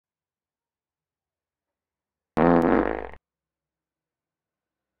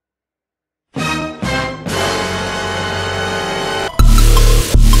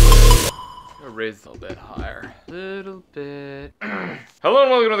raise it a little bit higher. A little bit. Hello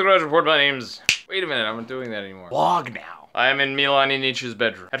and welcome to the Garage Report. My name's... Wait a minute, I'm not doing that anymore. Vlog now. I am in Milani Nietzsche's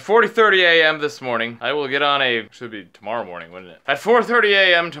bedroom. At 4:30 a.m. this morning, I will get on a... Should be tomorrow morning, wouldn't it? At 4:30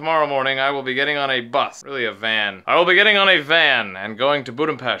 a.m. tomorrow morning, I will be getting on a bus. Really a van. I will be getting on a van and going to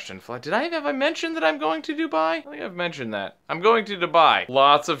Budapest and fly. Have I mentioned that I'm going to Dubai? I think I've mentioned that. I'm going to Dubai.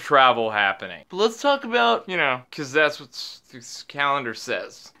 Lots of travel happening. But let's talk about, you know, because that's what this calendar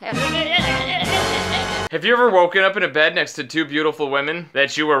says. Have you ever woken up in a bed next to two beautiful women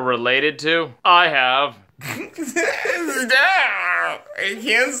that you were related to? I have. Stop! I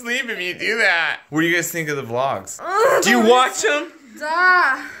can't sleep if you do that. What do you guys think of the vlogs? Do you watch them?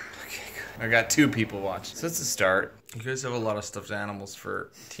 Da. Okay, good. I got 2 people watching. So that's a start. You guys have a lot of stuffed animals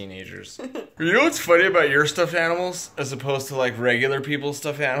for teenagers. You know what's funny about your stuffed animals as opposed to like regular people's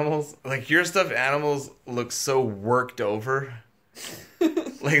stuffed animals? Like your stuffed animals look so worked over.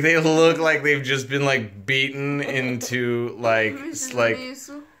 Like they look like they've just been like beaten into like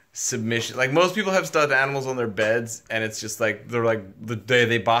submission. Like most people have stuffed animals on their beds and it's just like they're like the day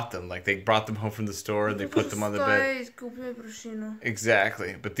they bought them. Like they brought them home from the store and they put them on the bed.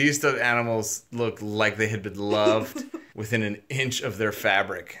 Exactly. But these stuffed animals look like they had been loved within an inch of their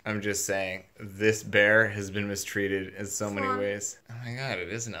fabric. I'm just saying, this bear has been mistreated in so many ways. Oh my god, it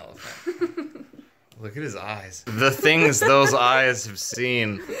is an elephant. Look at his eyes. The things those eyes have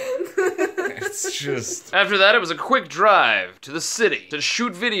seen. It's just... After that, it was a quick drive to the city to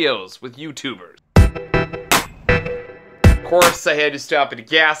shoot videos with YouTubers. Of course, I had to stop at a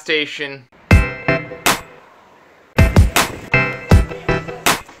gas station.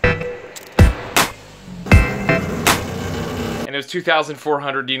 And it was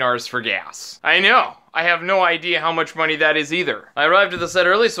 2,400 dinars for gas. I know. I have no idea how much money that is either. I arrived at the set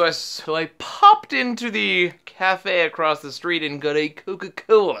early, so I popped into the cafe across the street and got a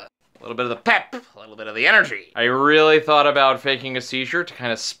Coca-Cola. A little bit of the pep, a little bit of the energy. I really thought about faking a seizure to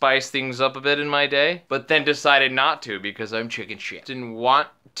kind of spice things up a bit in my day, but then decided not to because I'm chicken shit. Didn't want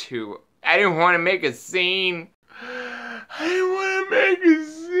to. I didn't want to make a scene. I didn't want to make a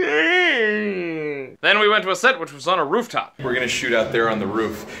scene. Then we went to a set which was on a rooftop. We're gonna shoot out there on the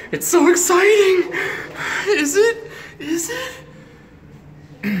roof. It's so exciting! Is it? Is it?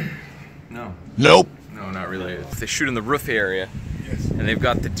 No. Nope. No, not related. They shoot in the roof area. And they've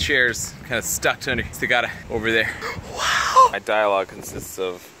got the chairs kind of stuck under, so they got it over there. Wow! My dialogue consists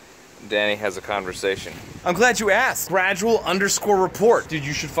of Danny has a conversation. I'm glad you asked. Gradual_report. Dude,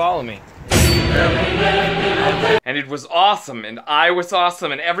 you should follow me. And it was awesome, and I was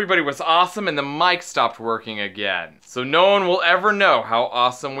awesome, and everybody was awesome, and the mic stopped working again. So no one will ever know how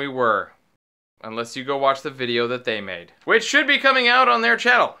awesome we were. Unless you go watch the video that they made. Which should be coming out on their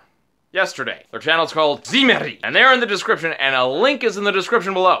channel. Yesterday. Their channel's called Zimeri, and they're in the description, and a link is in the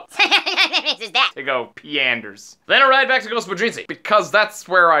description below. Is that? To go Pianders. Then a ride back to Gospodzinci, because that's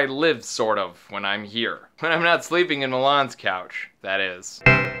where I live, sort of, when I'm here. When I'm not sleeping in Milan's couch, that is.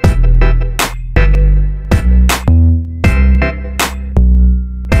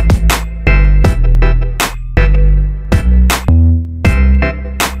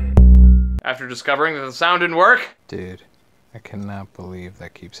 After discovering that the sound didn't work, dude, I cannot believe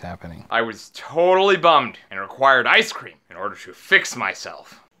that keeps happening. I was totally bummed and required ice cream in order to fix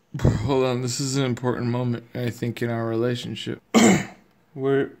myself. Hold on, this is an important moment, I think, in our relationship.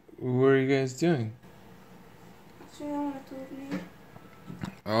 What are you guys doing?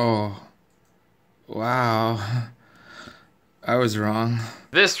 Oh. Wow. I was wrong.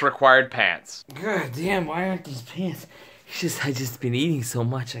 This required pants. God damn, why aren't these pants? I just been eating so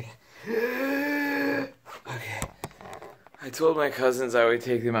much. Okay. I told my cousins I would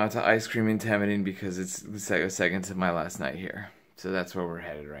take them out to ice cream in Temenin because it's the second to my last night here. So that's where we're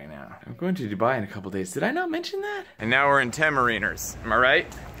headed right now. I'm going to Dubai in a couple days. Did I not mention that? And now we're in Temeriners. Am I right?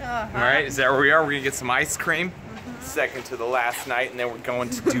 Am I right? Is that where we are? We're gonna get some ice cream. Second to the last night, and then we're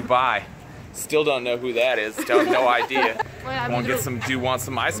going to Dubai. Still don't know who that is. Still have no idea. Want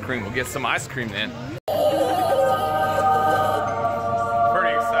some ice cream? We'll get some ice cream then.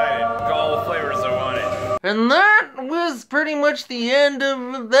 Pretty excited. Got all the flavors I wanted. And that was pretty much the end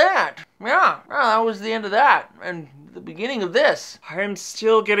of that. Yeah, that was the end of that. And the beginning of this. I'm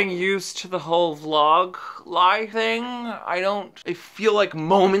still getting used to the whole vlog lie thing. I feel like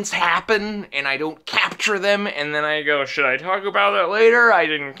moments happen and I don't capture them, and then I go, should I talk about that later? I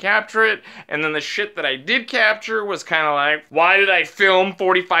didn't capture it. And then the shit that I did capture was kind of like, why did I film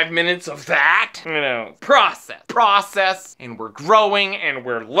 45 minutes of that? You know, process, and we're growing and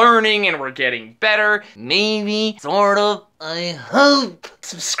we're learning and we're getting better. Maybe, sort of, I hope.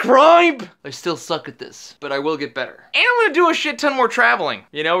 Subscribe! I still suck at this, but I will get better. And I'm gonna do a shit ton more traveling.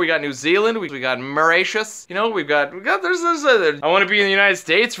 You know, we got New Zealand, we got Mauritius, you know, we got I wanna be in the United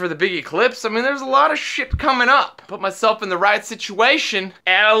States for the big eclipse. I mean, there's a lot of shit coming up. Put myself in the right situation,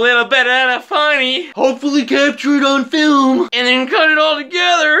 add a little bit of funny, hopefully capture it on film, and then cut it all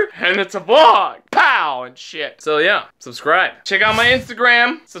together, and it's a vlog. Pow! And shit. So yeah, subscribe. Check out my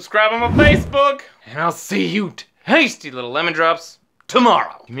Instagram, subscribe on my Facebook, and I'll see you tasty little lemon drops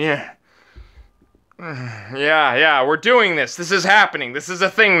tomorrow. Yeah. Yeah, we're doing this. This is happening. This is a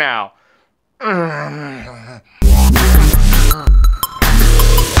thing now.